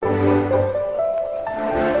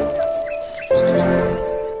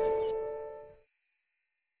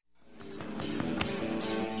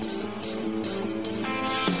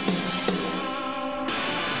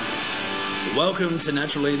Welcome to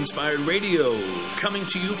Naturally Inspired Radio, coming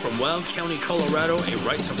to you from Wild County, Colorado, a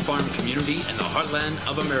right-to-farm community in the heartland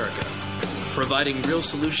of America. Providing real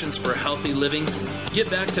solutions for healthy living, get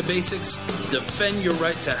back to basics, defend your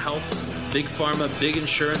right to health. Big pharma, big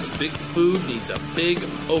insurance, big food needs a big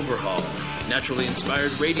overhaul. Naturally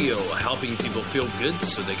Inspired Radio, helping people feel good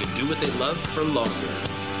so they can do what they love for longer.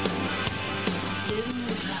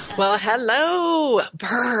 Well, hello.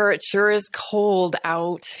 Brr, it sure is cold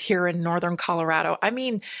out here in northern Colorado. I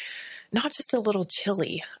mean, not just a little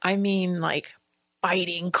chilly. I mean, like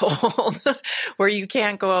biting cold, where you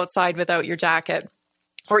can't go outside without your jacket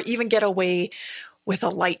or even get away with a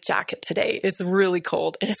light jacket today. It's really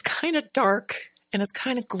cold and it's kind of dark and it's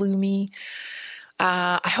kind of gloomy.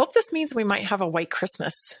 I hope this means we might have a white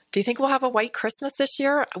Christmas. Do you think we'll have a white Christmas this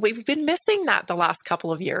year? We've been missing that the last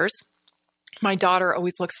couple of years. My daughter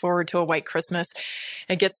always looks forward to a white Christmas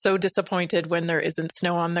and gets so disappointed when there isn't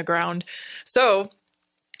snow on the ground. So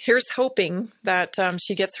here's hoping that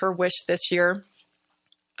she gets her wish this year.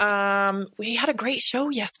 We had a great show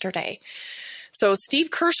yesterday. So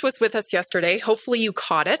Steve Kirsch was with us yesterday. Hopefully you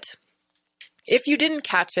caught it. If you didn't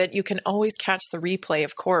catch it, you can always catch the replay,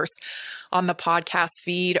 of course, on the podcast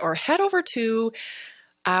feed or head over to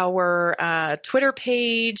our Twitter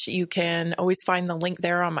page. You can always find the link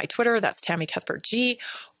there on my Twitter. That's Tammy Cuthbert G,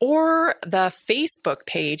 or the Facebook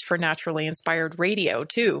page for Naturally Inspired Radio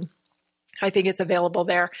too. I think it's available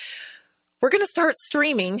there. We're going to start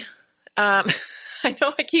streaming. I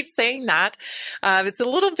know I keep saying that. It's a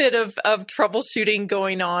little bit of troubleshooting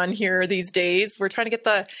going on here these days. We're trying to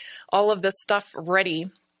get all of the stuff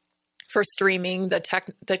ready for streaming. The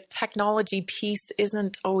technology piece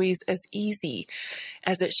isn't always as easy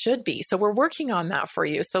as it should be. So we're working on that for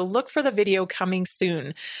you. So look for the video coming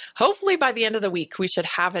soon. Hopefully by the end of the week, we should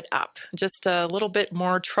have it up. Just a little bit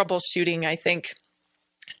more troubleshooting, I think.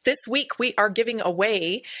 This week, we are giving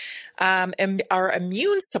away our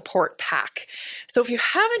immune support pack. So if you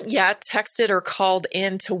haven't yet texted or called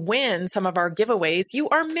in to win some of our giveaways, you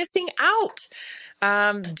are missing out.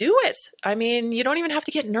 Do it. I mean, you don't even have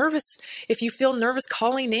to get nervous. If you feel nervous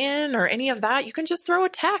calling in or any of that, you can just throw a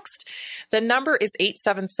text. The number is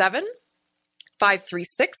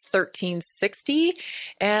 877-536-1360.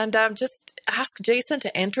 And just ask Jason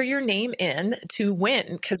to enter your name in to win,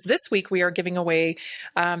 because this week we are giving away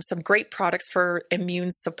some great products for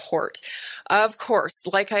immune support. Of course,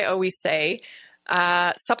 like I always say,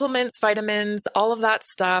 supplements, vitamins, all of that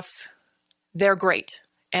stuff, they're great.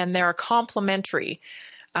 And they're complementary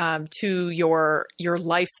to your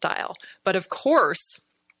lifestyle. But of course,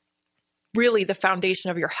 really the foundation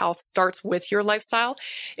of your health starts with your lifestyle.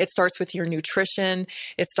 It starts with your nutrition.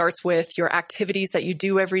 It starts with your activities that you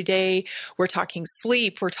do every day. We're talking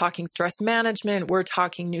sleep. We're talking stress management. We're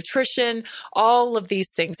talking nutrition, all of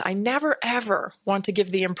these things. I never, ever want to give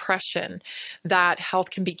the impression that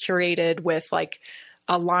health can be curated with like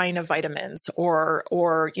a line of vitamins or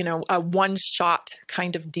a one-shot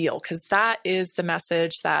kind of deal, because that is the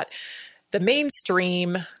message that the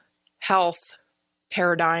mainstream health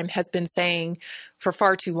paradigm has been saying for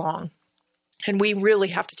far too long. And we really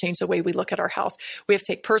have to change the way we look at our health. We have to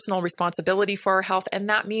take personal responsibility for our health, and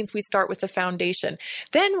that means we start with the foundation.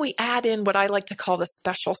 Then we add in what I like to call the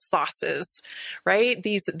special sauces, right?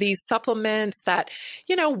 These supplements that,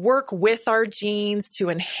 work with our genes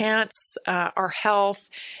to enhance our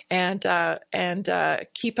health and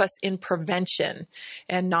keep us in prevention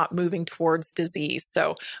and not moving towards disease.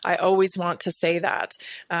 So I always want to say that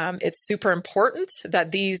it's super important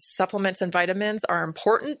that these supplements and vitamins are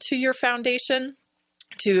important to your foundation,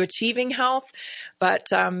 to achieving health, but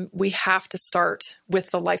we have to start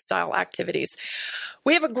with the lifestyle activities.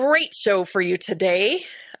 We have a great show for you today.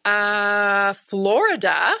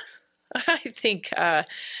 Florida, I think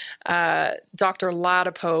Dr.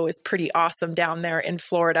 Ladapo is pretty awesome down there in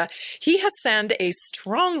Florida. He has sent a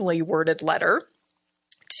strongly worded letter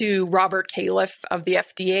to Robert Califf of the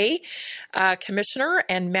FDA commissioner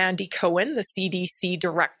and Mandy Cohen, the CDC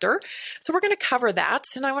director. So we're going to cover that.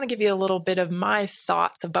 And I want to give you a little bit of my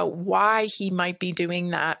thoughts about why he might be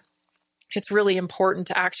doing that. It's really important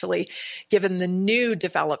to actually, given the new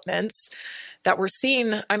developments that we're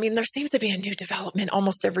seeing. I mean, there seems to be a new development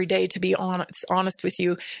almost every day, to be honest with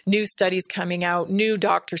you. New studies coming out, new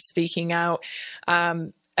doctors speaking out.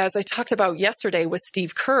 As I talked about yesterday with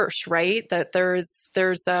Steve Kirsch, right? That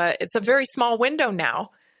it's a very small window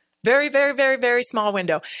now. Very, very, very, very small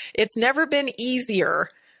window. It's never been easier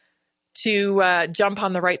to jump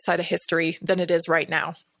on the right side of history than it is right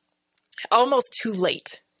now. Almost too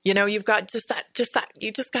late. You've got just that,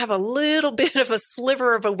 you just have a little bit of a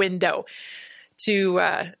sliver of a window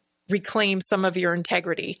to reclaim some of your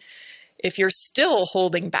integrity. If you're still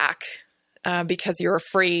holding back because you're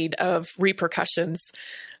afraid of repercussions,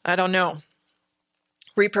 I don't know.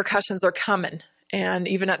 Repercussions are coming. And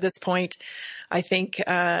even at this point, I think,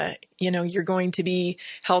 you're going to be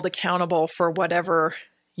held accountable for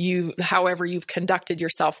however you've conducted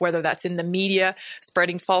yourself, whether that's in the media,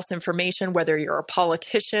 spreading false information, whether you're a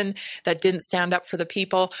politician that didn't stand up for the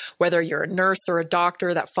people, whether you're a nurse or a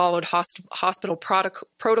doctor that followed hospital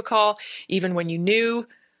protocol, even when you knew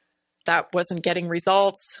that wasn't getting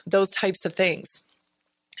results, those types of things.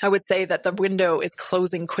 I would say that the window is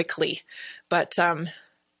closing quickly, but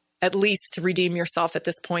at least redeem yourself at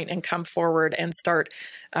this point and come forward and start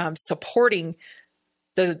supporting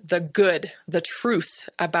the good, the truth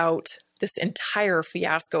about this entire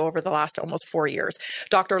fiasco over the last almost 4 years.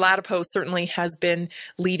 Dr. Ladapo certainly has been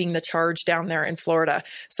leading the charge down there in Florida.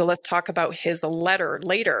 So let's talk about his letter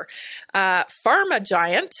later. A pharma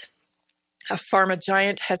giant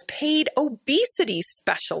has paid obesity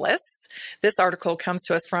specialists. This article comes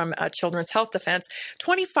to us from Children's Health Defense,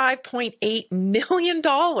 $25.8 million.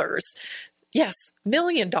 Yes, $1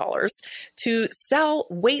 million to sell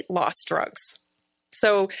weight loss drugs.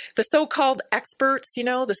 So the so-called experts,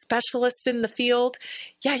 the specialists in the field,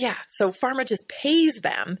 So pharma just pays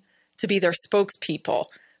them to be their spokespeople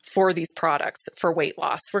for these products for weight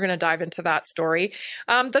loss. We're going to dive into that story.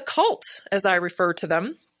 The cult, as I refer to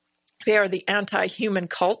them, they are the anti-human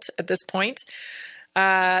cult at this point.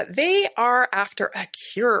 They are after a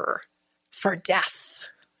cure for death.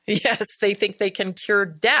 Yes, they think they can cure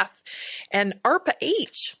death. And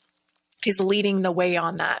ARPA-H is leading the way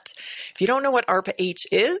on that. If you don't know what ARPA-H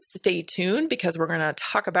is, stay tuned because we're going to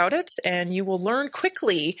talk about it and you will learn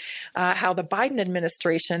quickly how the Biden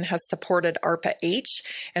administration has supported ARPA-H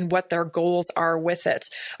and what their goals are with it.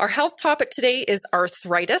 Our health topic today is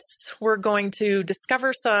arthritis. We're going to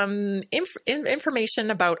discover some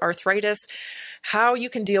information about arthritis, how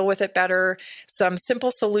you can deal with it better, some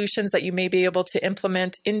simple solutions that you may be able to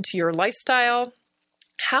implement into your lifestyle,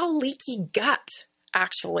 how leaky gut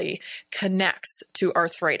actually connects to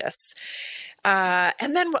arthritis.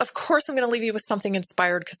 And then, of course, I'm going to leave you with something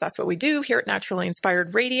inspired because that's what we do here at Naturally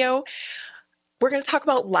Inspired Radio. We're going to talk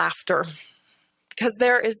about laughter because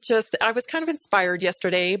I was kind of inspired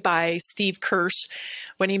yesterday by Steve Kirsch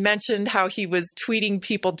when he mentioned how he was tweeting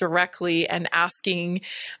people directly and asking,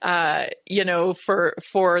 for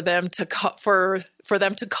them to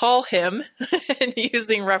call him and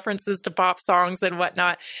using references to pop songs and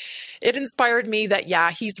whatnot. It inspired me that,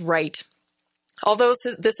 he's right. Although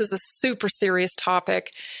this is a super serious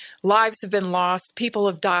topic, lives have been lost, people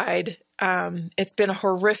have died. It's been a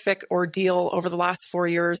horrific ordeal over the last 4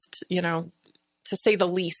 years, to say the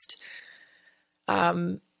least.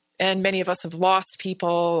 And many of us have lost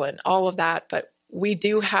people and all of that, but we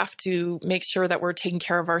do have to make sure that we're taking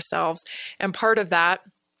care of ourselves. And part of that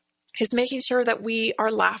is making sure that we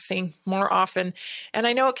are laughing more often. And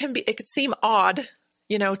I know it could seem odd,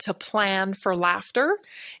 to plan for laughter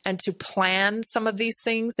and to plan some of these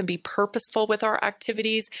things and be purposeful with our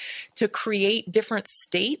activities to create different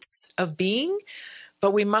states of being,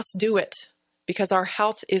 but we must do it because our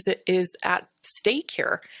health is at stake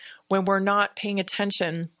here. When we're not paying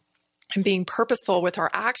attention and being purposeful with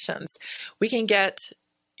our actions, we can get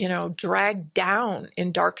dragged down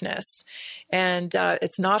in darkness. And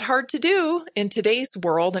it's not hard to do in today's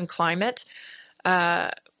world and climate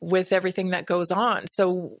with everything that goes on.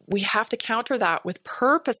 So we have to counter that with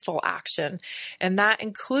purposeful action. And that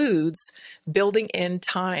includes building in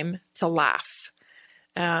time to laugh.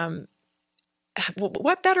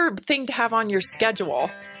 What better thing to have on your schedule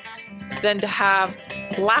than to have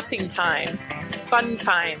laughing time, fun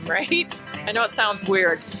time, right? I know it sounds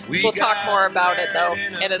weird. We'll talk more about it, though,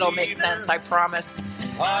 and it'll make sense, I promise.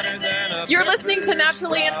 You're listening to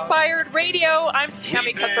Naturally Inspired Radio. I'm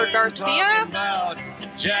Tammy Cuthbert-Garcia.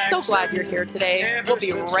 So glad you're here today. We'll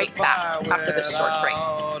be right back after this short break.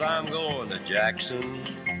 I'm going to Jackson.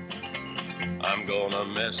 I'm going to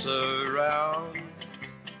mess around.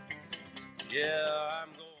 Yeah, I'm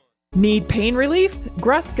going. Need pain relief?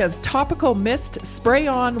 Gruska's topical mist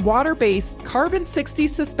spray-on water-based carbon-60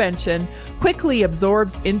 suspension quickly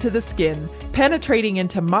absorbs into the skin, penetrating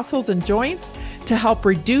into muscles and joints to help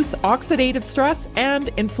reduce oxidative stress and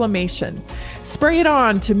inflammation. Spray it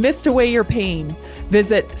on to mist away your pain.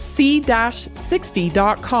 Visit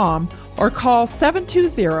c-60.com or call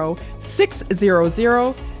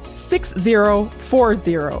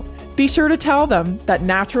 720-600-6040. Be sure to tell them that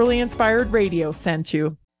Naturally Inspired Radio sent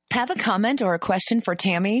you. Have a comment or a question for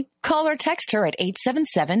Tammy? Call or text her at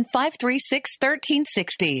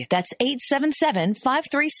 877-536-1360. That's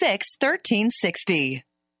 877-536-1360.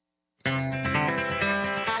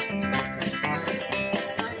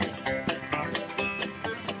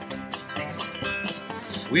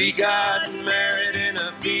 We got married in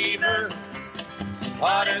a fever,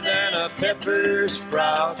 hotter than a pepper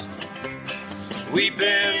sprout. We've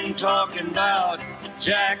been talking about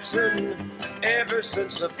Jackson ever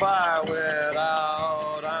since the fire went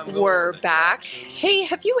out. We're back. Hey,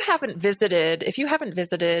 if you haven't visited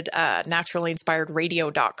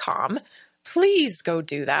naturallyinspiredradio.com, please go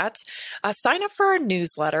do that. Sign up for our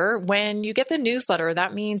newsletter. When you get the newsletter,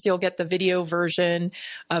 that means you'll get the video version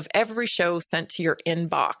of every show sent to your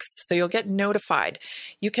inbox. So you'll get notified.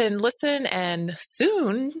 You can listen and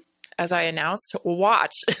soon, as I announced,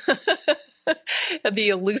 watch the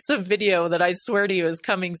elusive video that I swear to you is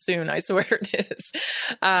coming soon. I swear it is.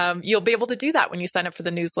 You'll be able to do that when you sign up for the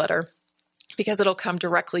newsletter, because it'll come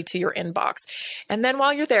directly to your inbox. And then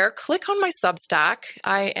while you're there, click on my Substack.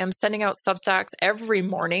 I am sending out Substacks every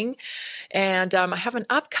morning. And I have an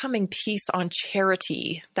upcoming piece on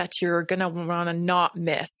charity that you're going to want to not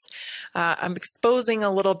miss. I'm exposing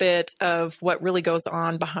a little bit of what really goes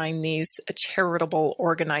on behind these charitable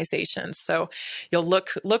organizations. So you'll look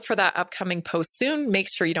for that upcoming post soon. Make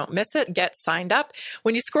sure you don't miss it. Get signed up.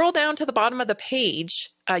 When you scroll down to the bottom of the page,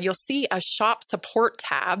 you'll see a shop support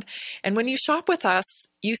tab. And when you shop with us,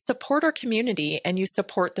 you support our community and you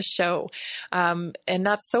support the show. And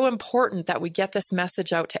that's so important that we get this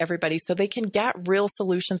message out to everybody so they can get real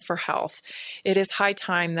solutions for health. It is high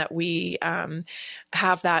time that we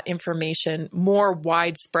have that information more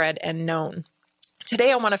widespread and known.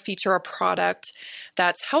 Today, I want to feature a product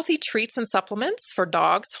that's healthy treats and supplements for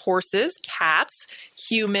dogs, horses, cats,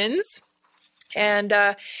 humans. And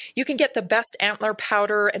you can get the best antler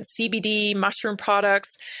powder and CBD mushroom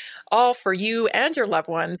products, all for you and your loved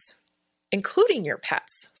ones, including your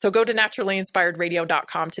pets. So go to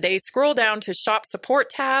naturallyinspiredradio.com today, scroll down to Shop Support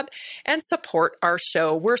tab, and support our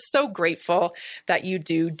show. We're so grateful that you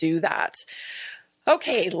do that.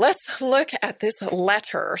 Okay, let's look at this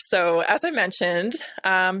letter. So as I mentioned,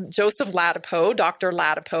 Joseph Ladapo, Dr.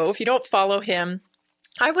 Ladapo, if you don't follow him,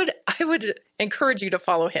 I would encourage you to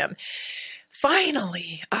follow him.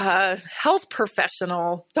 Finally, a health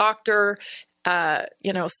professional, doctor,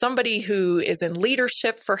 somebody who is in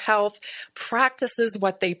leadership for health, practices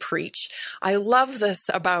what they preach. I love this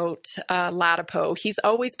about Ladapo. He's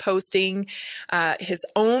always posting his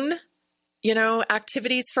own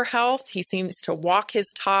activities for health. He seems to walk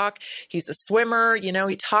his talk. He's a swimmer.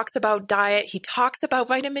 He talks about diet. He talks about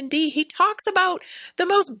vitamin D. He talks about the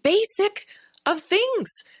most basic of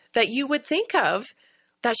things that you would think of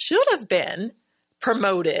that should have been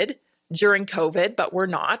promoted during COVID, but were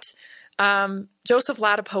not. Joseph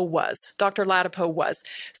Ladapo was. Dr. Ladapo was.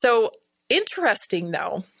 So interesting,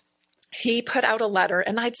 though. He put out a letter,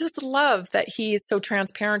 and I just love that he is so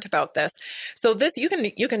transparent about this. So this, you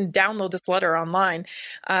can download this letter online.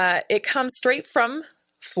 It comes straight from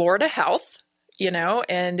Florida Health,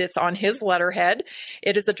 and it's on his letterhead.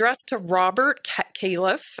 It is addressed to Robert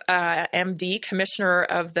Califf, MD, Commissioner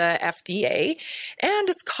of the FDA, and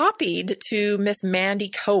it's copied to Miss Mandy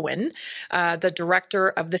Cohen, the Director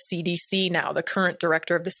of the CDC now, the current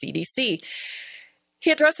Director of the CDC. He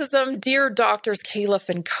addresses them, Dear Doctors Califf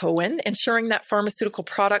and Cohen, ensuring that pharmaceutical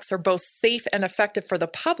products are both safe and effective for the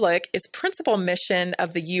public is principal mission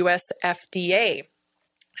of the U.S. FDA.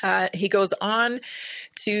 He goes on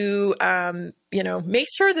to, make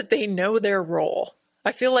sure that they know their role.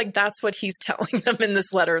 I feel like that's what he's telling them in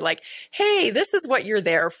this letter. Like, hey, this is what you're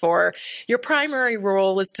there for. Your primary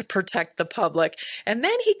role is to protect the public. And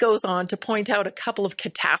then he goes on to point out a couple of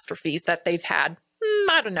catastrophes that they've had.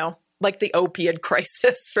 I don't know. Like the opioid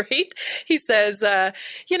crisis, right? He says,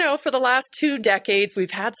 for the last 2 decades, we've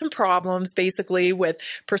had some problems basically with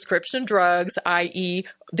prescription drugs, i.e.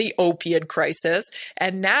 the opioid crisis.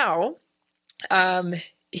 And now,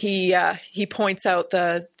 he points out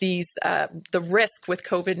the risk with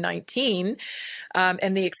COVID-19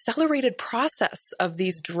 and the accelerated process of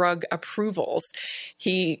these drug approvals.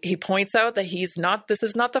 He points out that this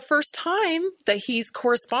is not the first time that he's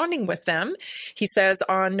corresponding with them. He says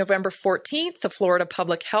on November 14th, the Florida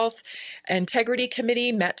Public Health Integrity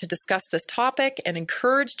Committee met to discuss this topic and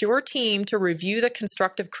encouraged your team to review the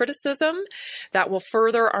constructive criticism that will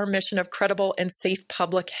further our mission of credible and safe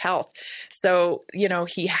public health. So,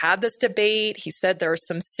 he had this debate. He said there are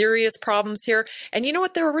some serious problems here. And you know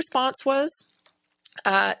what their response was?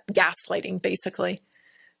 Gaslighting, basically,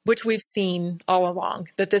 which we've seen all along,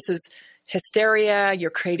 that this is hysteria.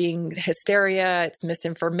 You're creating hysteria. It's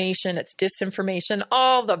misinformation. It's disinformation,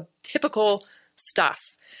 all the typical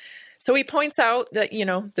stuff. So he points out that,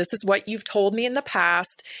 this is what you've told me in the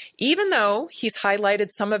past, even though he's highlighted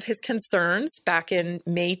some of his concerns back in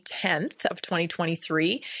May 10th of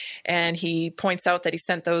 2023. And he points out that he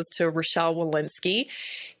sent those to Rochelle Walensky.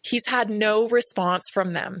 He's had no response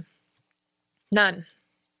from them. None.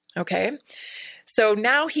 Okay. So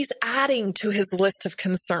now he's adding to his list of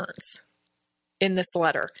concerns in this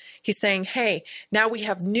letter. He's saying, hey, now we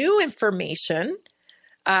have new information.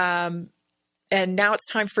 And now it's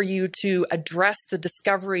time for you to address the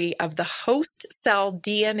discovery of the host cell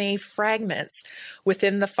DNA fragments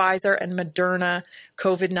within the Pfizer and Moderna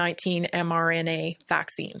COVID-19 mRNA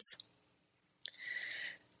vaccines.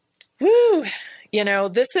 Woo!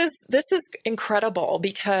 This is incredible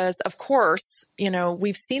because, of course,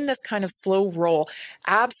 we've seen this kind of slow roll.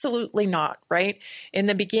 Absolutely not, right? In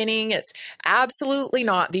the beginning, it's absolutely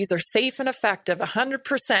not. These are safe and effective,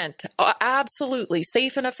 100%, absolutely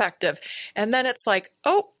safe and effective. And then it's like,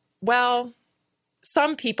 oh, well,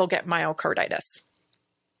 some people get myocarditis.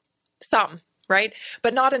 Some, right?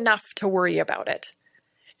 But not enough to worry about it.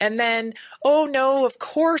 And then, oh no, of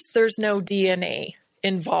course there's no DNA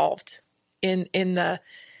involved in the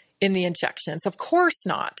injections. Of course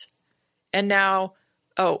not. And now,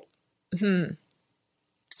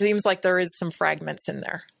 seems like there is some fragments in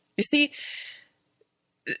there. You see,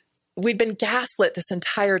 we've been gaslit this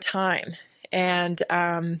entire time, and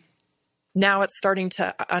now it's starting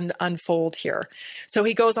to unfold here. So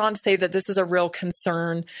he goes on to say that this is a real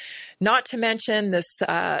concern, not to mention this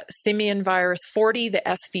simian virus 40, the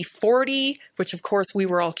SV40, which of course we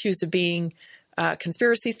were all accused of being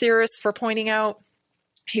conspiracy theorists for pointing out.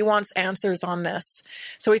 He wants answers on this.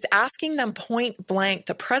 So he's asking them point blank,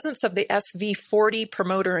 the presence of the SV40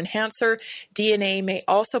 promoter enhancer DNA may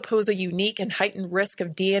also pose a unique and heightened risk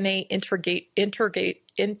of DNA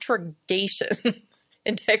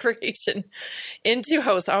integration into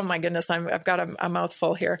hosts. Oh my goodness, I've got a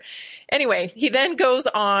mouthful here. Anyway, he then goes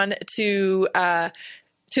on to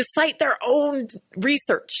cite their own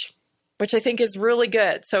research, which I think is really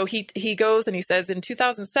good. So he goes and he says, in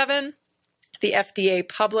 2007, the FDA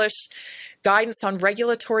published guidance on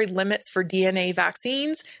regulatory limits for DNA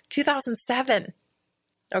vaccines, 2007.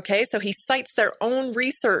 Okay, so he cites their own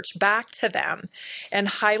research back to them and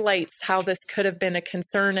highlights how this could have been a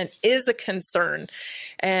concern and is a concern.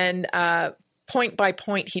 And point by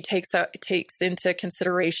point, he takes into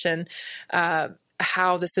consideration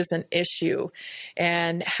how this is an issue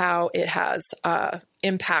and how it has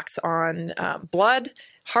impacts on blood,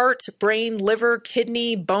 heart, brain, liver,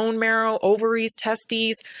 kidney, bone marrow, ovaries,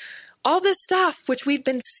 testes, all this stuff, which we've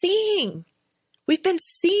been seeing. We've been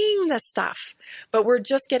seeing this stuff, but we're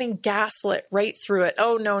just getting gaslit right through it.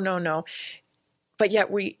 Oh, no. But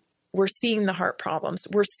yet we're seeing the heart problems.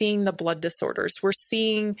 We're seeing the blood disorders. We're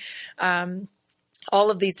seeing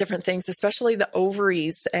all of these different things, especially the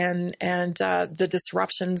ovaries and the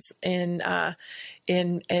disruptions in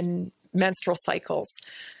menstrual cycles,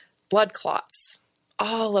 blood clots,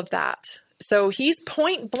 all of that. So he's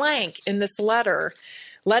point blank in this letter,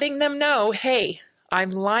 letting them know, hey, I'm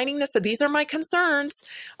lining this. So these are my concerns.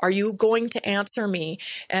 Are you going to answer me?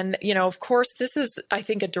 And, of course, this is, I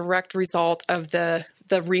think, a direct result of the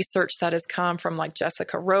research that has come from like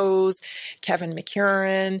Jessica Rose, Kevin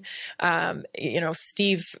McCurran,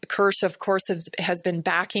 Steve Kirsch, of course, has been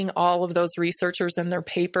backing all of those researchers and their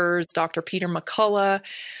papers. Dr. Peter McCullough,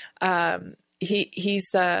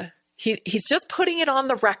 he's just putting it on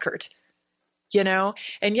the record,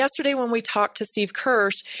 And yesterday when we talked to Steve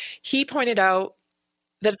Kirsch, he pointed out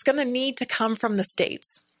that it's going to need to come from the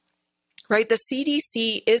states, right? The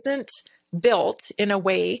CDC isn't built in a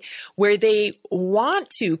way where they want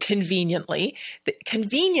to conveniently,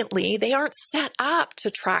 they aren't set up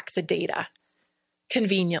to track the data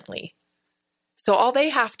conveniently. So all they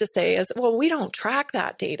have to say is, well, we don't track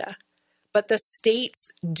that data, but the states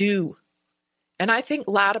do. And I think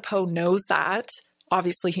Ladapo knows that.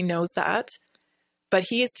 Obviously, he knows that, but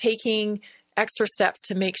he is taking extra steps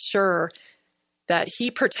to make sure that he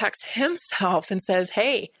protects himself and says,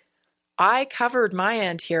 hey, I covered my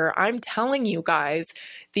end here. I'm telling you guys,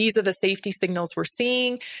 these are the safety signals we're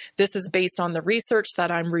seeing. This is based on the research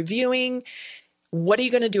that I'm reviewing. What are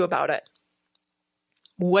you going to do about it?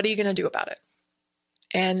 What are you going to do about it?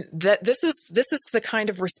 And that this is the kind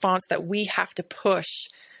of response that we have to push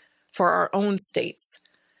for our own states.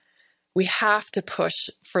 We have to push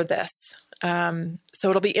for this. So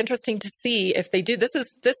it'll be interesting to see if they do. This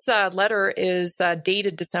letter is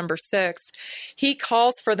dated December 6th. He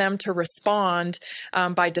calls for them to respond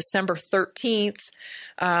by December 13th,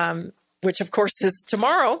 which of course is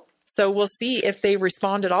tomorrow. So we'll see if they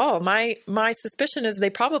respond at all. My suspicion is they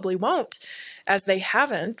probably won't, as they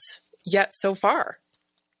haven't yet so far.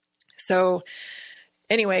 So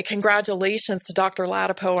anyway, congratulations to Dr.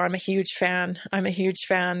 Ladapo. I'm a huge fan. I'm a huge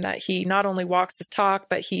fan that he not only walks his talk,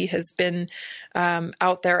 but he has been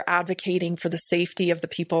out there advocating for the safety of the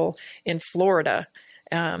people in Florida,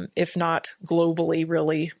 if not globally,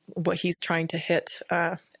 really, what he's trying to hit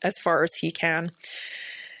as far as he can.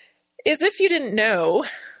 As if you didn't know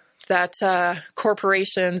that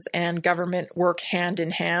corporations and government work hand in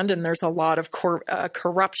hand, and there's a lot of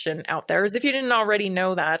corruption out there, as if you didn't already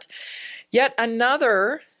know that. Yet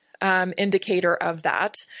another indicator of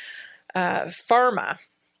that, pharma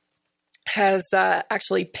has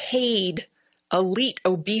actually paid elite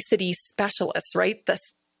obesity specialists, right?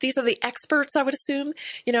 These are the experts, I would assume,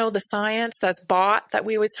 the science that's bought that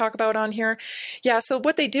we always talk about on here. Yeah, so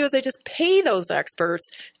what they do is they just pay those experts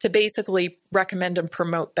to basically recommend and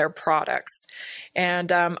promote their products.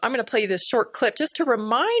 And I'm going to play this short clip just to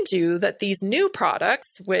remind you that these new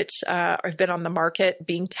products, which have been on the market,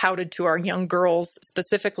 being touted to our young girls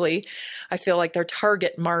specifically, I feel like their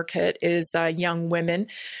target market is young women,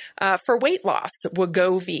 for weight loss,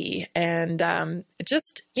 Wegovy, and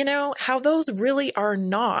just, how those really are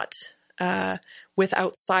not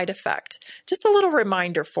without side effect. Just a little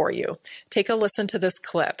reminder for you. Take a listen to this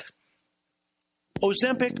clip.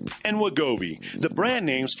 Ozempic and Wegovy, the brand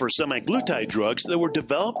names for semaglutide drugs that were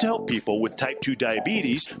developed to help people with type 2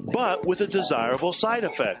 diabetes, but with a desirable side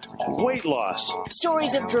effect, weight loss.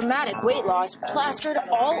 Stories of dramatic weight loss plastered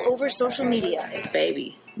all over social media.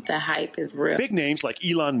 Baby, the hype is real. Big names like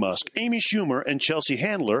Elon Musk, Amy Schumer, and Chelsea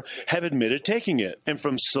Handler have admitted taking it. And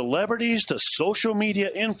from celebrities to social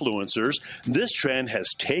media influencers, this trend has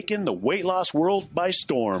taken the weight loss world by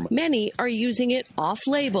storm. Many are using it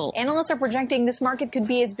off-label. Analysts are projecting this market could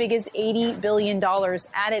be as big as $80 billion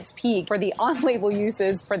at its peak for the on-label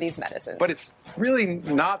uses for these medicines. But it's really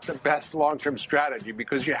not the best long-term strategy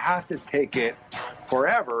because you have to take it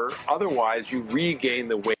forever. Otherwise, you regain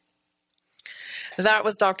the weight. That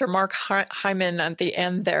was Dr. Mark Hyman at the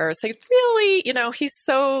end there. So really, he's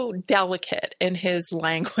so delicate in his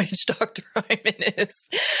language, Dr. Hyman is.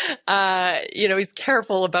 He's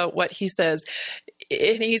careful about what he says.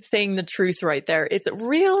 And he's saying the truth right there. It's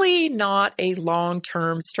really not a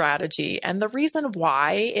long-term strategy. And the reason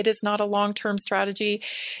why it is not a long-term strategy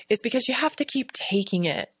is because you have to keep taking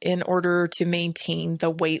it in order to maintain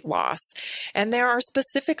the weight loss. And there are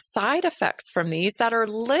specific side effects from these that are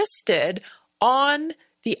listed on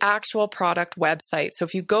the actual product website. So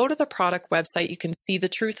if you go to the product website, you can see the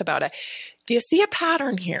truth about it. Do you see a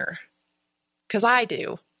pattern here? Because I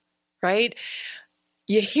do, right?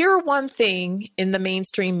 You hear one thing in the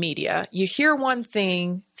mainstream media. You hear one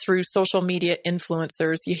thing through social media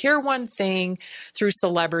influencers. You hear one thing through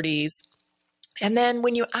celebrities. And then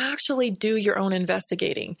when you actually do your own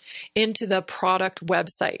investigating into the product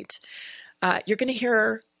website, you're going to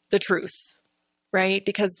hear the truth. Right?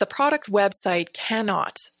 Because the product website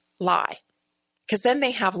cannot lie, because then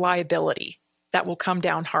they have liability that will come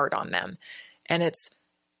down hard on them. And it's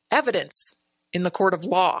evidence in the court of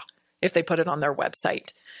law if they put it on their website.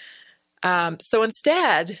 So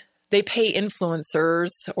instead, they pay influencers,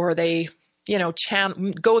 or they,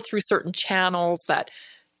 go through certain channels that,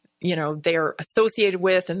 they're associated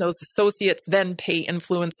with, and those associates then pay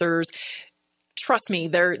influencers. Trust me,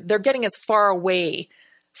 they're getting as far away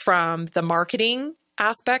from the marketing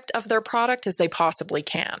aspect of their product as they possibly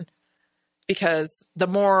can. Because the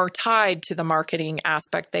more tied to the marketing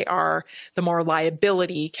aspect they are, the more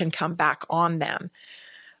liability can come back on them.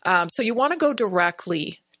 So you want to go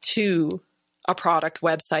directly to a product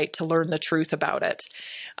website to learn the truth about it.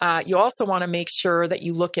 You also want to make sure that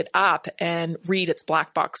you look it up and read its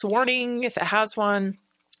black box warning, if it has one.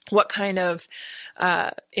 What kind of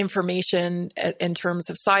information in terms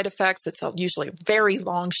of side effects. It's usually a very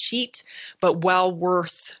long sheet, but well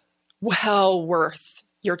worth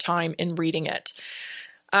your time in reading it.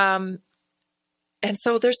 And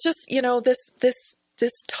so there's just,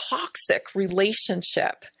 this toxic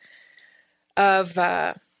relationship of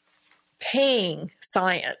paying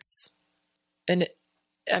science. And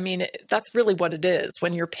that's really what it is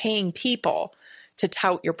when you're paying people to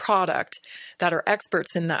tout your product that are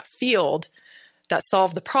experts in that field that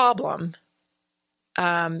solve the problem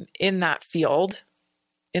in that field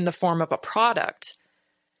in the form of a product,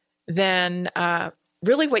 then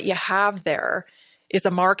really what you have there is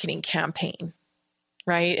a marketing campaign,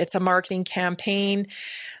 right? It's a marketing campaign.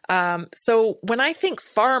 So when I think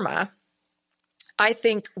pharma, I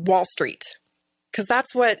think Wall Street, because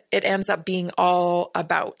that's what it ends up being all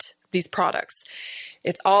about, these products.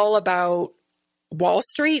 It's all about Wall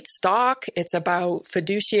Street stock. It's about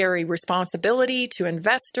fiduciary responsibility to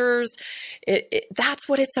investors. That's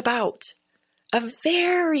what it's about. A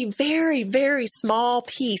very, very, very small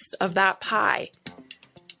piece of that pie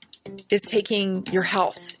is taking your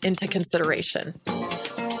health into consideration.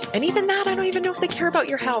 And even that, I don't even know if they care about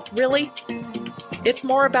your health, really. It's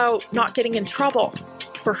more about not getting in trouble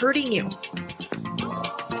for hurting you.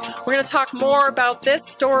 We're going to talk more about this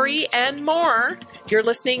story and more. You're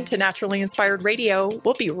listening to Naturally Inspired Radio.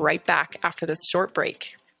 We'll be right back after this short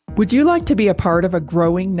break. Would you like to be a part of a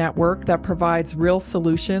growing network that provides real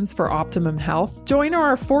solutions for optimum health? Join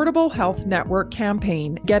our Affordable Health Network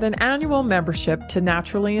campaign. Get an annual membership to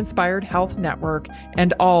Naturally Inspired Health Network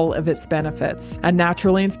and all of its benefits. A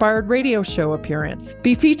Naturally Inspired radio show appearance.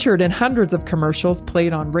 Be featured in hundreds of commercials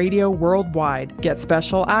played on radio worldwide. Get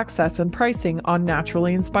special access and pricing on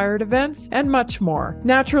Naturally Inspired events and much more.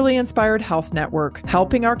 Naturally Inspired Health Network,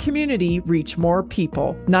 helping our community reach more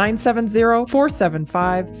people.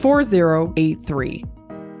 970-475-4083.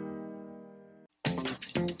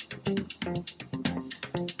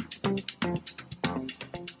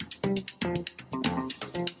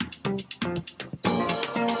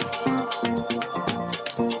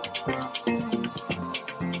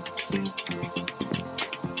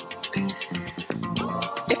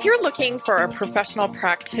 If you're looking for a professional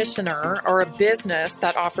practitioner or a business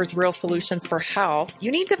that offers real solutions for health, you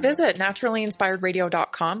need to visit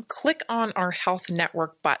naturallyinspiredradio.com, click on our Health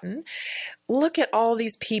Network button, look at all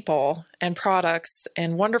these people and products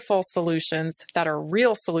and wonderful solutions that are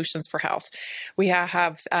real solutions for health. We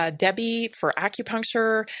have Debbie for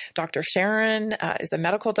acupuncture, Dr. Sharon is a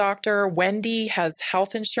medical doctor, Wendy has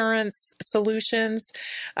health insurance solutions,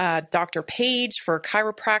 Dr. Page for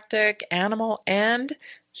chiropractic, animal and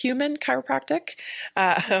human chiropractic.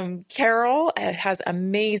 Carol has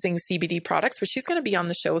amazing CBD products, which she's going to be on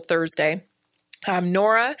the show Thursday.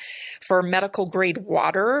 Nora for medical grade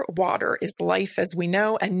water. Water is life, as we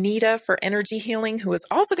know. Anita for energy healing, who is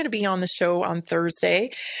also going to be on the show on Thursday.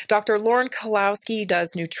 Dr. Lauren Kalowski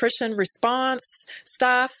does nutrition response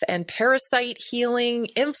stuff and parasite healing,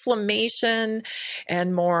 inflammation,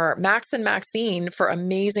 and more. Max and Maxine for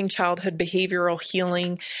amazing childhood behavioral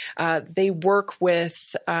healing. They work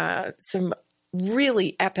with some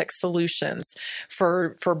really epic solutions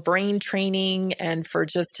for brain training and for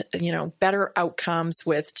just, better outcomes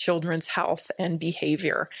with children's health and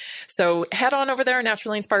behavior. So head on over there,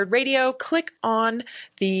 Naturally Inspired Radio, click on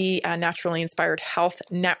the Naturally Inspired Health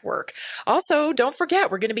Network. Also, don't forget,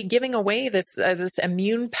 we're going to be giving away this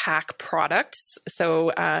Immune Pack product.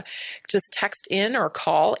 So just text in or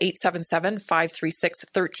call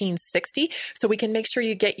 877-536-1360 so we can make sure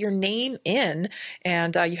you get your name in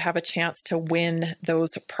and you have a chance to win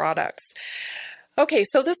those products. Okay,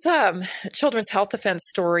 so this Children's Health Defense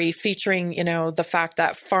story featuring, the fact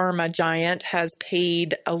that pharma giant has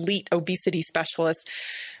paid elite obesity specialists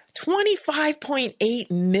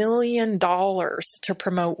 $25.8 million to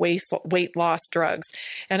promote weight loss drugs.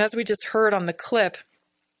 And as we just heard on the clip,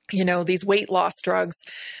 these weight loss drugs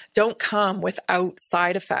don't come without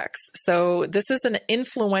side effects. So this is an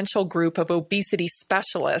influential group of obesity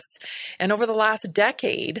specialists. And over the last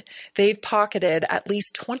decade, they've pocketed at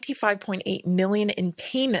least $25.8 million in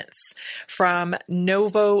payments from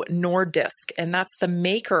Novo Nordisk. And that's the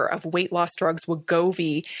maker of weight loss drugs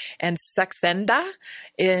Wegovy and Saxenda,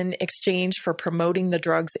 in exchange for promoting the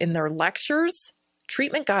drugs in their lectures,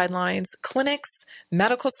 treatment guidelines, clinics,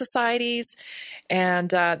 medical societies,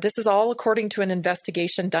 and this is all according to an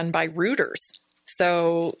investigation done by Reuters.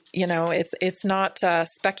 So, it's not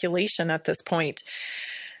speculation at this point.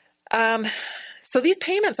 So these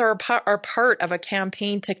payments are part of a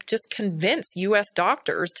campaign to just convince U.S.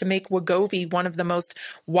 doctors to make Wegovy one of the most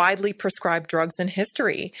widely prescribed drugs in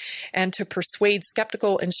history, and to persuade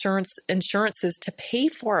skeptical insurances to pay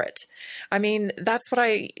for it. I mean, that's what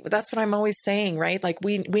I'm always saying, right? Like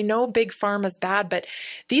we know big pharma is bad, but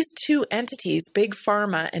these two entities, big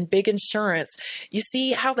pharma and big insurance, you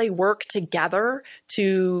see how they work together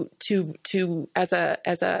to as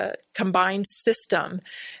a combined system.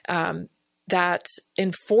 That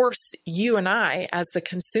enforce you and I as the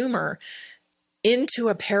consumer into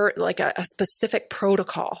a specific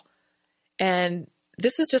protocol. And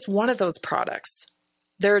this is just one of those products.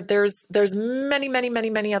 There's many, many, many,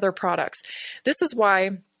 many other products. This is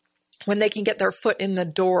why when they can get their foot in the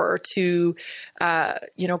door to,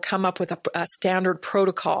 come up with a standard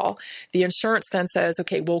protocol, the insurance then says,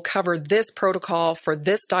 okay, we'll cover this protocol for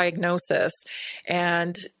this diagnosis,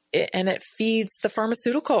 and it feeds the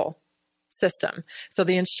pharmaceutical system. So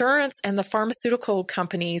the insurance and the pharmaceutical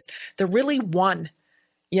companies, they're really one.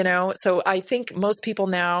 So I think most people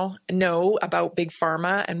now know about big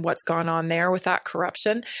pharma and what's gone on there with that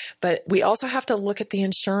corruption. But we also have to look at the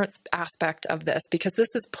insurance aspect of this, because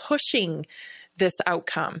this is pushing this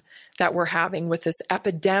outcome that we're having with this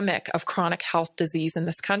epidemic of chronic health disease in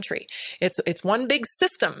this country. It's one big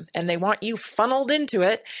system, and they want you funneled into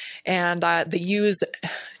it, and they use,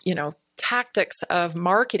 tactics of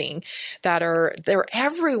marketing they're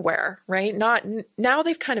everywhere, right? Now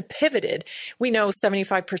they've kind of pivoted. We know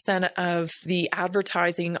 75% of the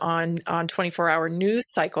advertising on 24-hour news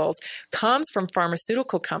cycles comes from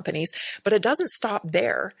pharmaceutical companies, but it doesn't stop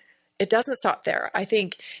there. I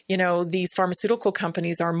think, these pharmaceutical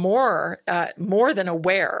companies are more than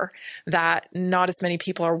aware that not as many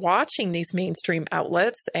people are watching these mainstream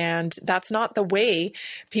outlets. And that's not the way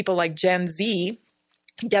people like Gen Z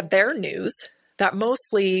get their news. That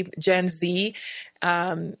mostly Gen Z,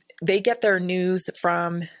 they get their news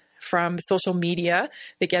from social media.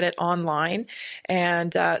 They get it online.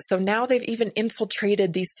 And so now they've even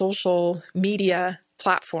infiltrated these social media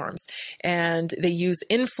platforms, and they use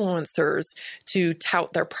influencers to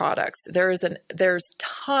tout their products. There's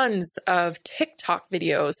tons of TikTok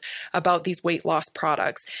videos about these weight loss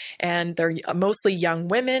products, and they're mostly young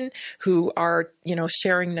women who are,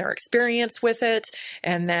 sharing their experience with it.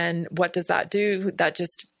 And then what does that do? That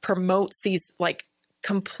just promotes these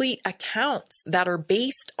complete accounts that are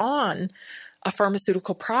based on a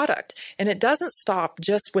pharmaceutical product. And it doesn't stop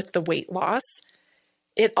just with the weight loss.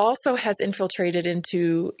 It also has infiltrated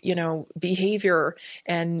into, behavior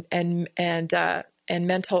and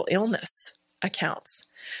mental illness accounts.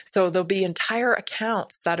 So there'll be entire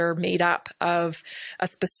accounts that are made up of a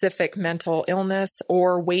specific mental illness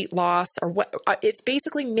or weight loss, or what it's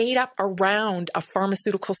basically made up around a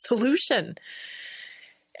pharmaceutical solution.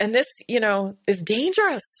 And this, is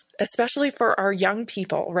dangerous, especially for our young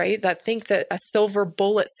people, right? That think that a silver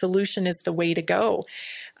bullet solution is the way to go.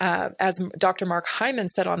 As Dr. Mark Hyman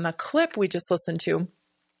said on the clip we just listened to,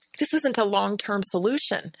 this isn't a long-term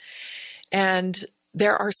solution. And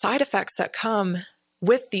there are side effects that come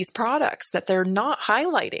with these products that they're not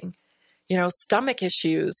highlighting. Stomach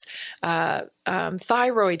issues,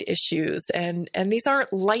 thyroid issues, and these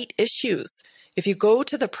aren't light issues. If you go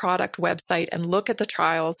to the product website and look at the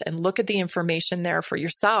trials and look at the information there for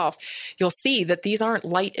yourself, you'll see that these aren't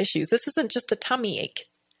light issues. This isn't just a tummy ache.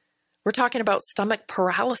 We're talking about stomach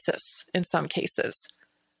paralysis in some cases,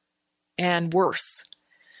 and worse.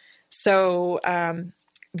 So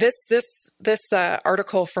this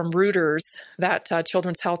article from Reuters that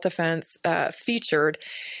Children's Health Defense featured,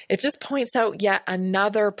 it just points out yet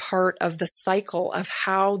another part of the cycle of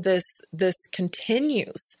how this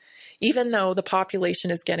continues. Even though the population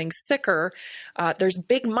is getting sicker, there's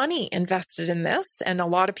big money invested in this, and a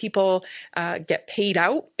lot of people get paid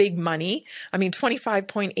out big money. I mean,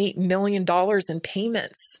 $25.8 million in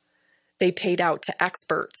payments they paid out to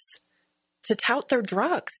experts to tout their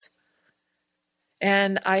drugs.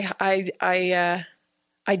 And I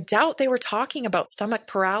doubt they were talking about stomach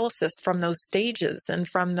paralysis from those stages and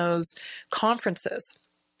from those conferences.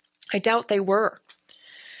 I doubt they were.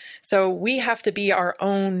 So we have to be our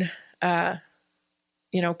own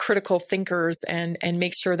critical thinkers and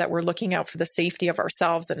make sure that we're looking out for the safety of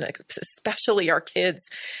ourselves and especially our kids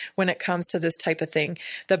when it comes to this type of thing.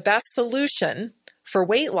 The best solution for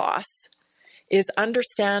weight loss is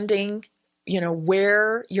understanding,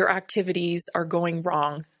 where your activities are going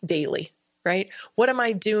wrong daily. Right? What am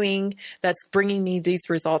I doing that's bringing me these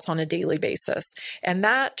results on a daily basis? And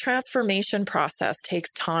that transformation process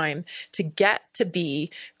takes time to get to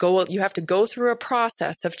you have to go through a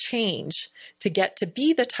process of change to get to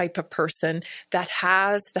be the type of person that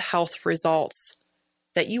has the health results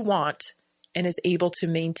that you want and is able to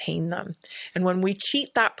maintain them. And when we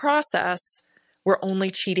cheat that process, we're only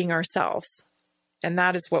cheating ourselves. And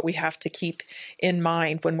that is what we have to keep in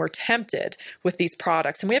mind when we're tempted with these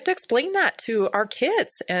products. And we have to explain that to our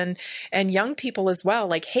kids and young people as well.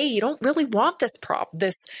 Like, hey, you don't really want this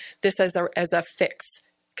this as a fix,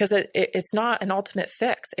 because it's not an ultimate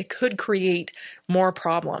fix. It could create more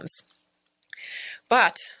problems.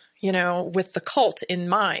 But, with the cult in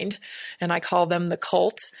mind, and I call them the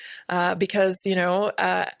cult because,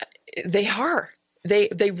 they are.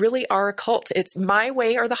 They really are a cult. It's my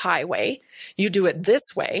way or the highway. You do it this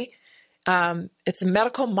way. It's a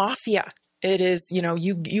medical mafia. It is,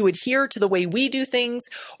 you adhere to the way we do things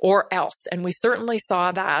or else. And we certainly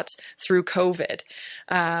saw that through COVID.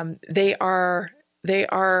 They're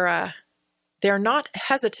not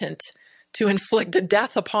hesitant to inflict a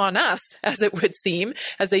death upon us, as it would seem,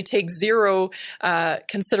 as they take zero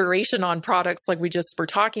consideration on products like we just were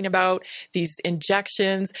talking about, these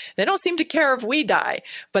injections. They don't seem to care if we die,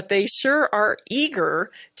 but they sure are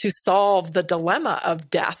eager to solve the dilemma of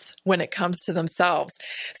death when it comes to themselves.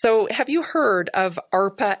 So have you heard of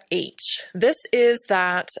ARPA-H? This is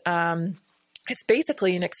that... It's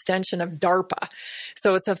basically an extension of DARPA.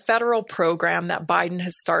 So it's a federal program that Biden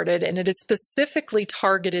has started, and it is specifically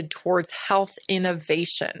targeted towards health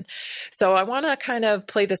innovation. So I want to kind of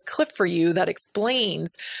play this clip for you that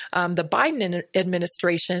explains the Biden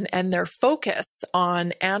administration and their focus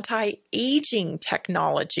on anti-aging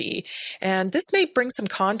technology. And this may bring some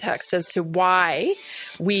context as to why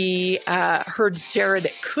we heard Jared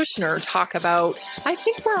Kushner talk about, I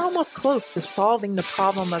think we're almost close to solving the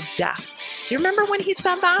problem of death. Do you remember when he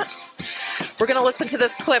said that? We're going to listen to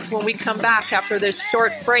this clip when we come back after this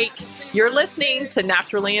short break. You're listening to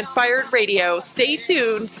Naturally Inspired Radio. Stay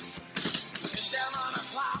tuned.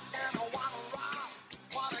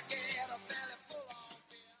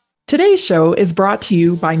 Today's show is brought to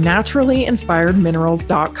you by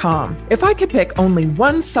naturallyinspiredminerals.com. If I could pick only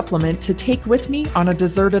one supplement to take with me on a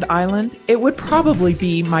deserted island, it would probably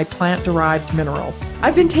be my plant-derived minerals.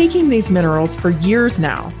 I've been taking these minerals for years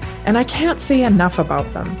now, and I can't say enough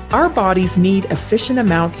about them. Our bodies need efficient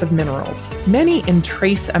amounts of minerals, many in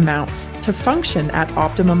trace amounts, to function at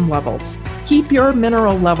optimum levels. Keep your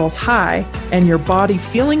mineral levels high and your body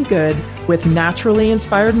feeling good with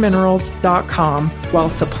naturallyinspiredminerals.com while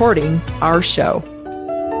supporting our show.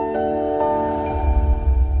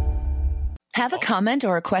 Have a comment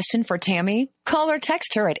or a question for Tammy? Call or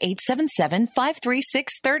text her at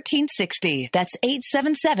 877-536-1360. That's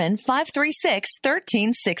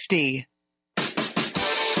 877-536-1360.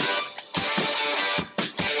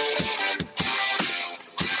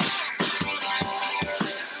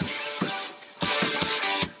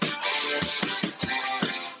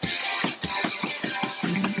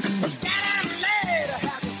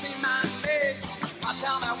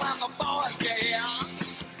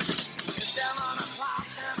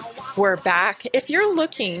 We're back. If you're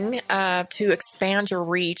looking to expand your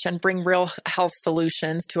reach and bring real health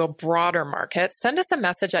solutions to a broader market, send us a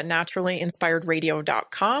message at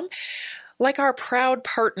naturallyinspiredradio.com. Like our proud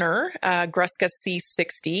partner, Greska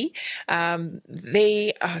C60,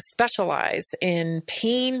 they specialize in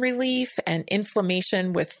pain relief and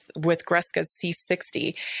inflammation with Greska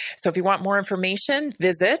C60. So if you want more information,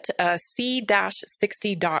 visit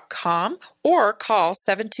c-60.com or call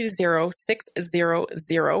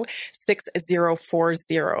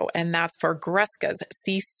 720-600-6040, and that's for Greska's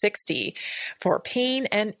C60 for pain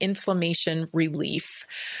and inflammation relief.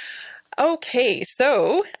 Okay,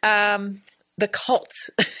 so the cult.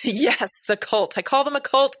 Yes, the cult. I call them a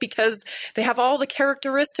cult because they have all the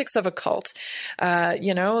characteristics of a cult.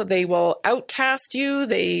 They will outcast you.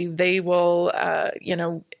 They will,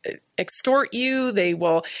 extort you.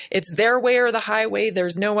 It's their way or the highway.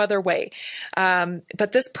 There's no other way.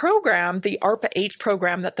 But this program, the ARPA-H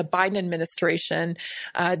program that the Biden administration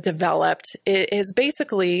developed, it is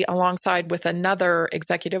basically, alongside with another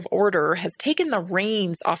executive order, has taken the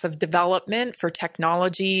reins off of development for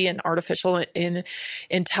technology and artificial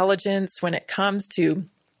intelligence when it comes to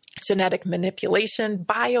genetic manipulation,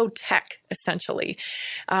 biotech, essentially.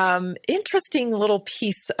 Interesting little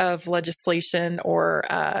piece of legislation or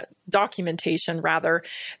documentation, rather,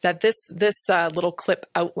 that this little clip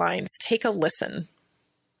outlines. Take a listen.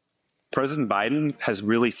 President Biden has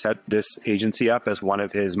really set this agency up as one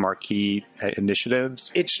of his marquee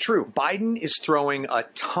initiatives. It's true. Biden is throwing a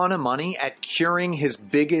ton of money at curing his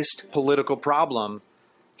biggest political problem,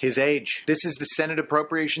 his age. This is the Senate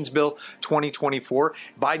Appropriations Bill 2024.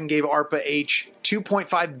 Biden gave ARPA-H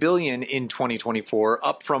 $2.5 billion in 2024,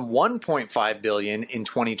 up from $1.5 billion in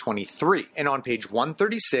 2023. And on page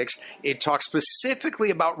 136, it talks specifically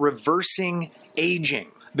about reversing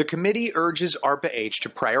aging. The committee urges ARPA-H to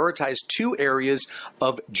prioritize two areas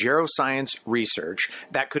of geroscience research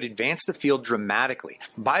that could advance the field dramatically: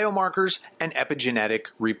 biomarkers and epigenetic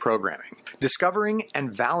reprogramming. Discovering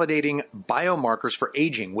and validating biomarkers for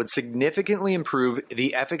aging would significantly improve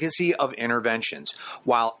the efficacy of interventions,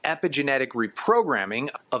 while epigenetic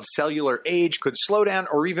reprogramming of cellular age could slow down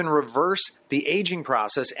or even reverse the aging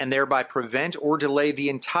process and thereby prevent or delay the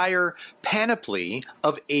entire panoply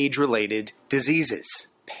of age-related diseases.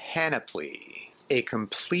 Panoply, a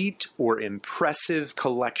complete or impressive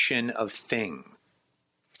collection of things.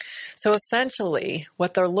 So essentially,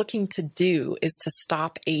 what they're looking to do is to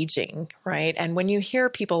stop aging, right? And when you hear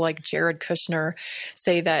people like Jared Kushner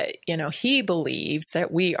say that, he believes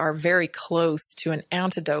that we are very close to an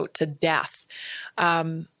antidote to death,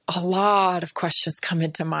 a a lot of questions come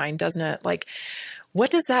into mind, doesn't it? Like,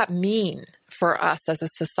 what does that mean for us as a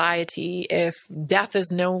society if death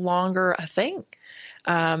is no longer a thing?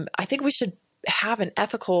 I think we should have an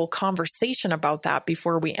ethical conversation about that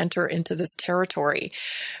before we enter into this territory,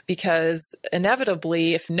 because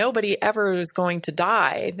inevitably, if nobody ever is going to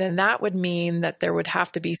die, then that would mean that there would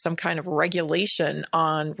have to be some kind of regulation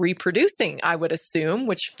on reproducing, I would assume,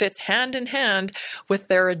 which fits hand in hand with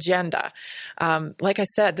their agenda. Like I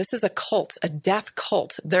said, this is a cult, a death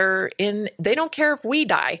cult. They don't care if we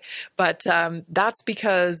die, but that's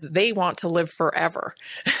because they want to live forever.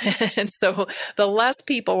 And so the less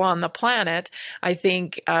people on the planet, I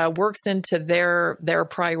think, works into their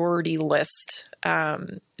priority list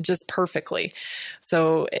just perfectly.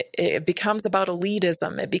 So it becomes about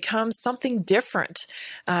elitism. It becomes something different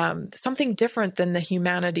than the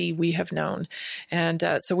humanity we have known. And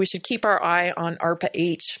so we should keep our eye on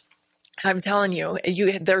ARPA-H. I'm telling you,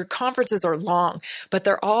 their conferences are long, but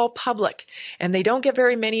they're all public, and they don't get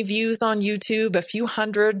very many views on YouTube, a few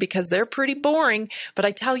hundred, because they're pretty boring. But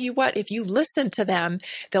I tell you what, if you listen to them,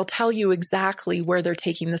 they'll tell you exactly where they're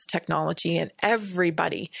taking this technology, and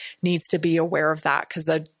everybody needs to be aware of that, because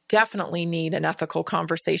I definitely need an ethical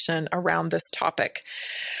conversation around this topic.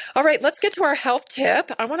 All right, let's get to our health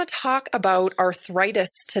tip. I want to talk about arthritis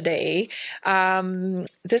today.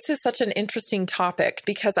 This is such an interesting topic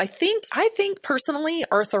because I think personally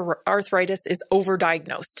arthritis is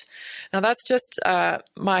overdiagnosed. Now that's just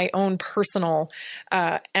my own personal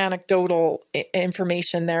anecdotal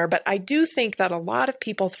information there, but I do think that a lot of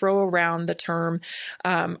people throw around the term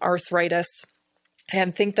arthritis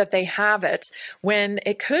and think that they have it when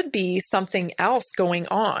it could be something else going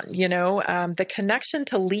on. The connection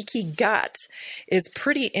to leaky gut is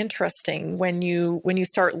pretty interesting when you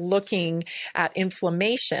start looking at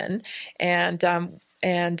inflammation and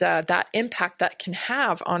that impact that can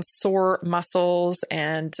have on sore muscles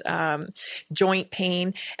and joint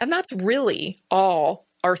pain. And that's really all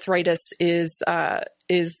arthritis is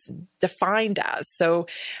defined as. So,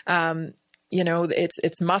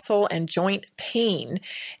 it's muscle and joint pain,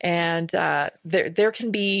 and there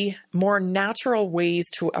can be more natural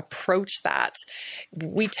ways to approach that.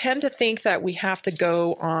 We tend to think that we have to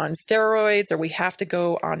go on steroids or we have to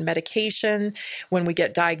go on medication when we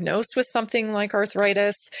get diagnosed with something like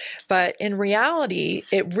arthritis, but in reality,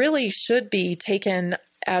 it really should be taken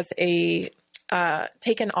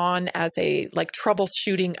on as a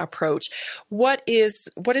troubleshooting approach. What is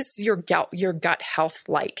your gut health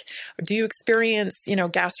like? Do you experience,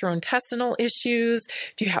 gastrointestinal issues?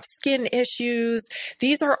 Do you have skin issues?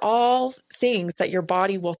 These are all things that your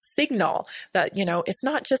body will signal that, it's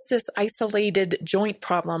not just this isolated joint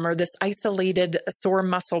problem or this isolated sore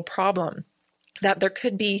muscle problem, that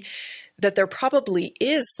there probably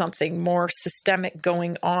is something more systemic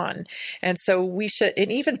going on. And so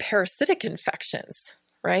and even parasitic infections,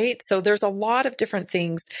 right? So there's a lot of different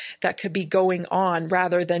things that could be going on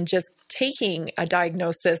rather than just taking a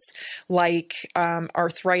diagnosis like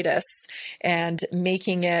arthritis and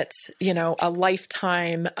making it, a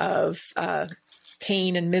lifetime of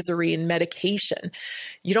pain and misery and medication.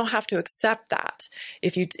 You don't have to accept that.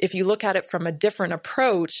 If you look at it from a different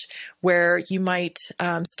approach where you might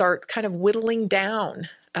start kind of whittling down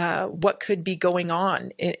what could be going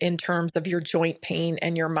on in terms of your joint pain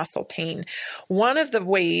and your muscle pain. One of the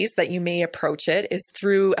ways that you may approach it is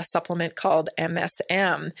through a supplement called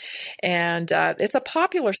MSM. And it's a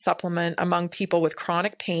popular supplement among people with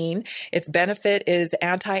chronic pain. Its benefit is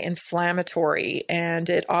anti-inflammatory, and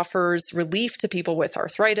it offers relief to people with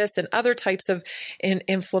arthritis and other types of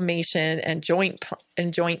inflammation and joint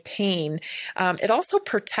pain. It also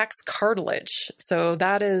protects cartilage. So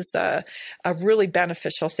that is a really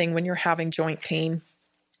beneficial thing when you're having joint pain.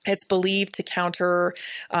 It's believed to counter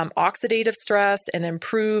oxidative stress and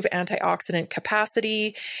improve antioxidant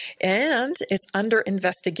capacity, and it's under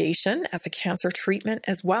investigation as a cancer treatment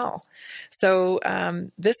as well. So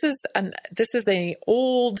this is an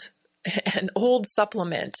old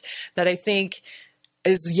supplement that I think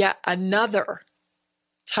is yet another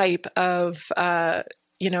type of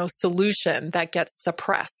solution that gets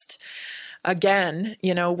suppressed. Again,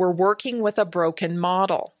 we're working with a broken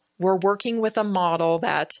model. We're working with a model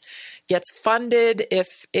that gets funded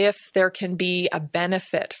if there can be a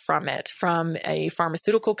benefit from it, from a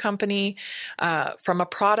pharmaceutical company, from a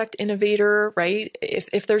product innovator, right?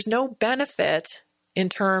 If there's no benefit in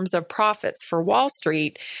terms of profits for Wall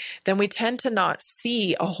Street, then we tend to not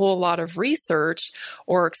see a whole lot of research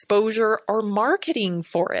or exposure or marketing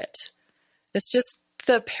for it. It's just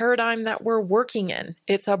the paradigm that we're working in.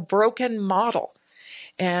 It's a broken model.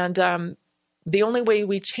 And The only way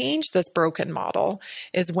we change this broken model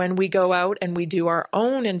is when we go out and we do our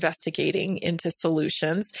own investigating into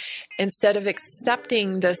solutions instead of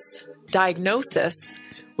accepting this diagnosis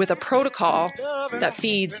with a protocol that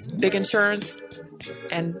feeds big insurance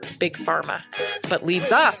and big pharma, but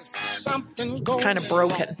leaves us kind of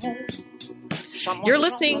broken. You're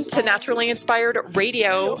listening to Naturally Inspired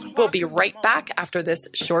Radio. We'll be right back after this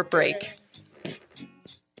short break.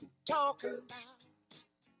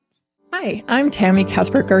 Hi, I'm Tammy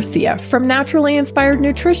Cuthbert-Garcia from Naturally Inspired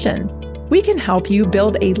Nutrition. We can help you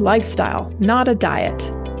build a lifestyle, not a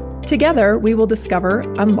diet. Together, we will discover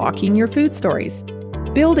unlocking your food stories,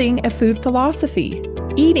 building a food philosophy,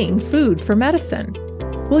 eating food for medicine.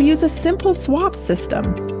 We'll use a simple swap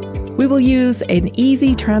system. We will use an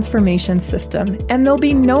easy transformation system, and there'll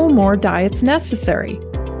be no more diets necessary.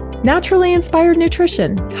 Naturally Inspired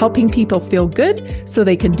Nutrition, helping people feel good so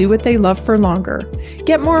they can do what they love for longer.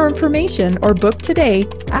 Get more information or book today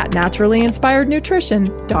at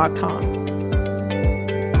naturallyinspirednutrition.com.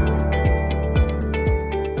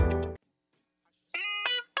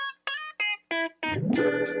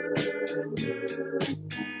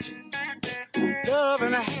 Love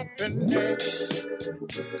and happiness.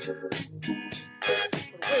 But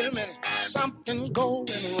wait a minute, something going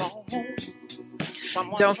wrong.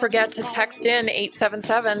 Don't forget to text in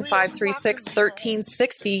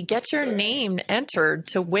 877-536-1360. Get your name entered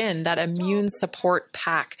to win that immune support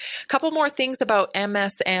pack. A couple more things about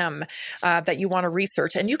MSM that you want to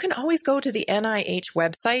research. And you can always go to the NIH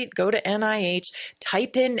website, go to NIH,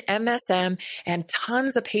 type in MSM, and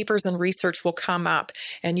tons of papers and research will come up.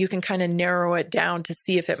 And you can kind of narrow it down to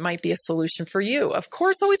see if it might be a solution for you. Of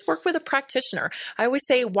course, always work with a practitioner. I always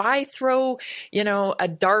say, why throw, a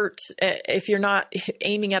dart if you're not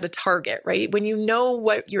aiming at a target, right? When you know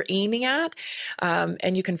what you're aiming at,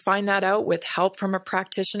 and you can find that out with help from a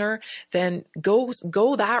practitioner, then go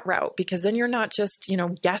that route, because then you're not just,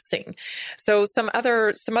 guessing. So some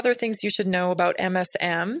other things you should know about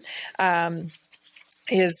MSM,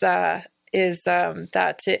 is that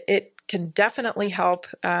it can definitely help,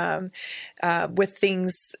 with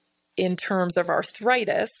things in terms of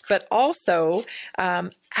arthritis, but also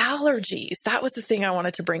allergies. That was the thing I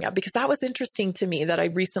wanted to bring up, because that was interesting to me that I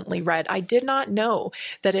recently read. I did not know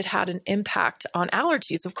that it had an impact on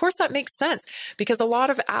allergies. Of course, that makes sense, because a lot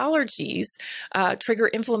of allergies trigger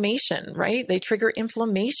inflammation, right? They trigger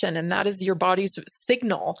inflammation, and that is your body's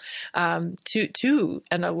signal to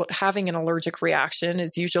having an allergic reaction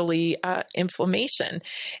is usually inflammation.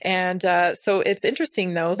 And so it's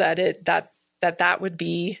interesting, though, that would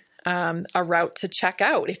be a route to check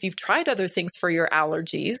out. If you've tried other things for your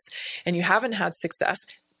allergies and you haven't had success,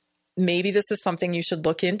 maybe this is something you should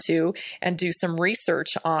look into and do some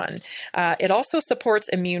research on. It also supports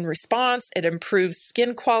immune response. It improves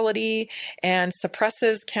skin quality and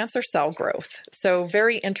suppresses cancer cell growth. So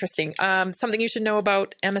very interesting. Something you should know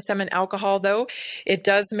about MSM and alcohol, though, it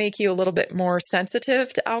does make you a little bit more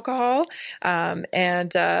sensitive to alcohol,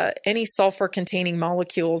 and any sulfur-containing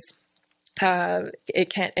molecules.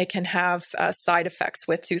 It can have side effects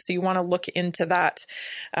with too. So you want to look into that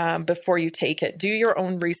before you take it. Do your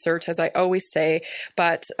own research, as I always say.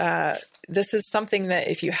 But this is something that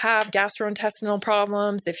if you have gastrointestinal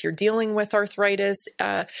problems, if you're dealing with arthritis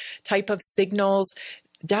type of signals,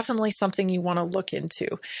 definitely something you want to look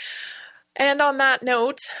into. And on that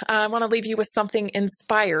note, I want to leave you with something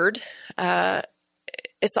inspired.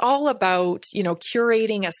 It's all about,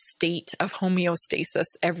 curating a state of homeostasis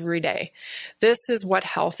every day. This is what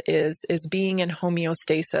health is being in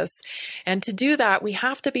homeostasis. And to do that, we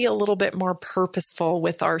have to be a little bit more purposeful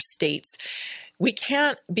with our states. We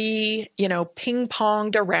can't be,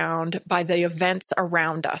 ping-ponged around by the events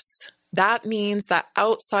around us. That means that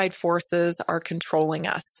outside forces are controlling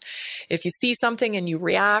us. If you see something and you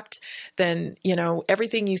react, then,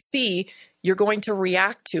 everything you see, you're going to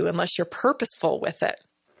react to unless you're purposeful with it.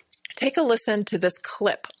 Take a listen to this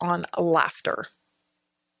clip on laughter.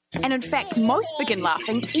 And in fact, most begin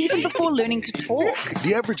laughing even before learning to talk.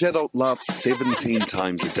 The average adult laughs 17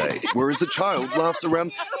 times a day, whereas a child laughs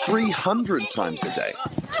around 300 times a day.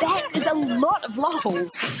 That is a lot of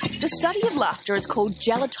lulls. The study of laughter is called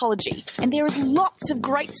gelotology, and there is lots of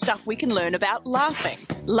great stuff we can learn about laughing.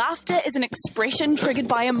 Laughter is an expression triggered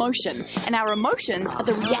by emotion, and our emotions are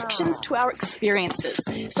the reactions to our experiences.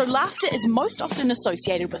 So laughter is most often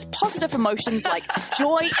associated with positive emotions like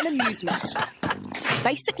joy and amusement.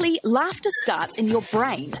 Basically, laughter starts in your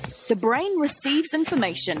brain. The brain receives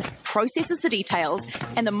information, processes the details,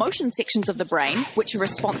 and the motion sections of the brain, which are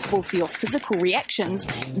responsible for your physical reactions,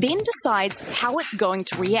 then decides how it's going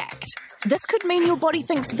to react. This could mean your body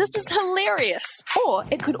thinks this is hilarious. Or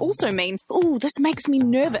it could also mean, ooh, this makes me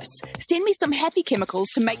nervous. Send me some happy chemicals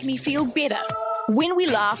to make me feel better. When we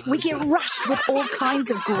laugh, we get rushed with all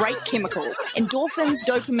kinds of great chemicals. Endorphins,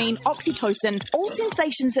 dopamine, oxytocin, all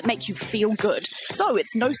sensations that make you feel good. So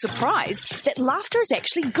it's no surprise that laughter is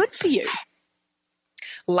actually good for you.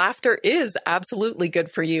 Laughter is absolutely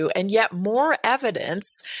good for you, and yet more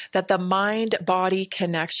evidence that the mind-body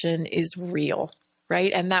connection is real.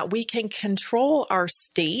 Right? And that we can control our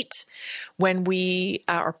state when we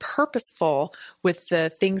are purposeful with the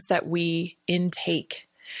things that we intake.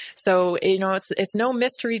 So, it's no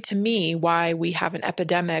mystery to me why we have an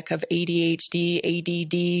epidemic of ADHD,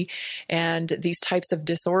 ADD, and these types of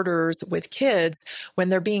disorders with kids when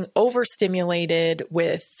they're being overstimulated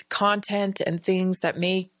with content and things that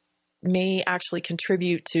may actually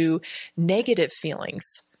contribute to negative feelings.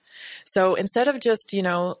 So instead of just,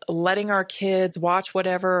 letting our kids watch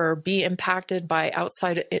whatever or be impacted by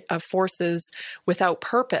outside forces without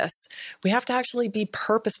purpose, we have to actually be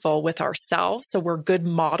purposeful with ourselves. So we're good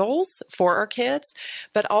models for our kids,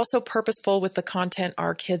 but also purposeful with the content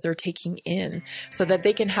our kids are taking in so that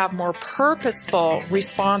they can have more purposeful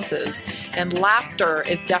responses. And laughter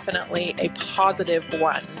is definitely a positive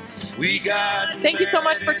one. Thank you so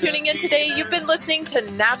much for tuning in today. You've been listening to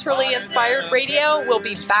Naturally Inspired Radio. We'll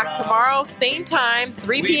be back tomorrow, same time,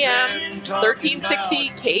 3 p.m., 1360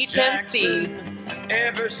 KHNC.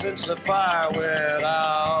 Ever since the fire went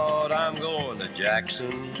out, I'm going to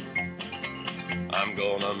Jackson. I'm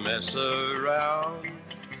gonna mess around.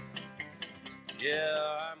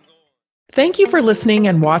 Yeah, I'm going. Thank you for listening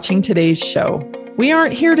and watching today's show. We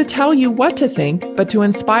aren't here to tell you what to think, but to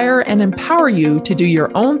inspire and empower you to do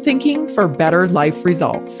your own thinking for better life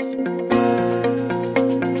results.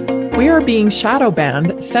 We are being shadow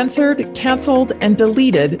banned, censored, canceled, and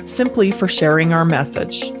deleted simply for sharing our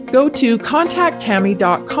message. Go to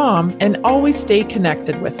contacttammy.com and always stay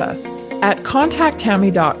connected with us. At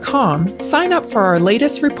contacttammy.com, sign up for our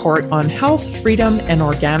latest report on health, freedom, and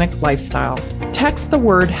organic lifestyle. Text the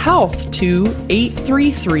word health to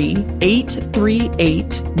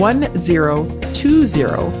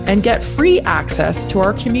 833-838-1020 and get free access to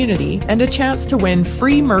our community and a chance to win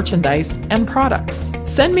free merchandise and products.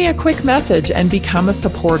 Send me a quick message and become a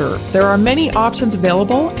supporter. There are many options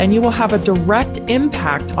available, and you will have a direct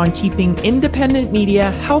impact on keeping independent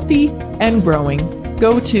media healthy and growing.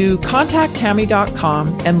 Go to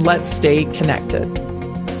contacttammy.com and let's stay connected.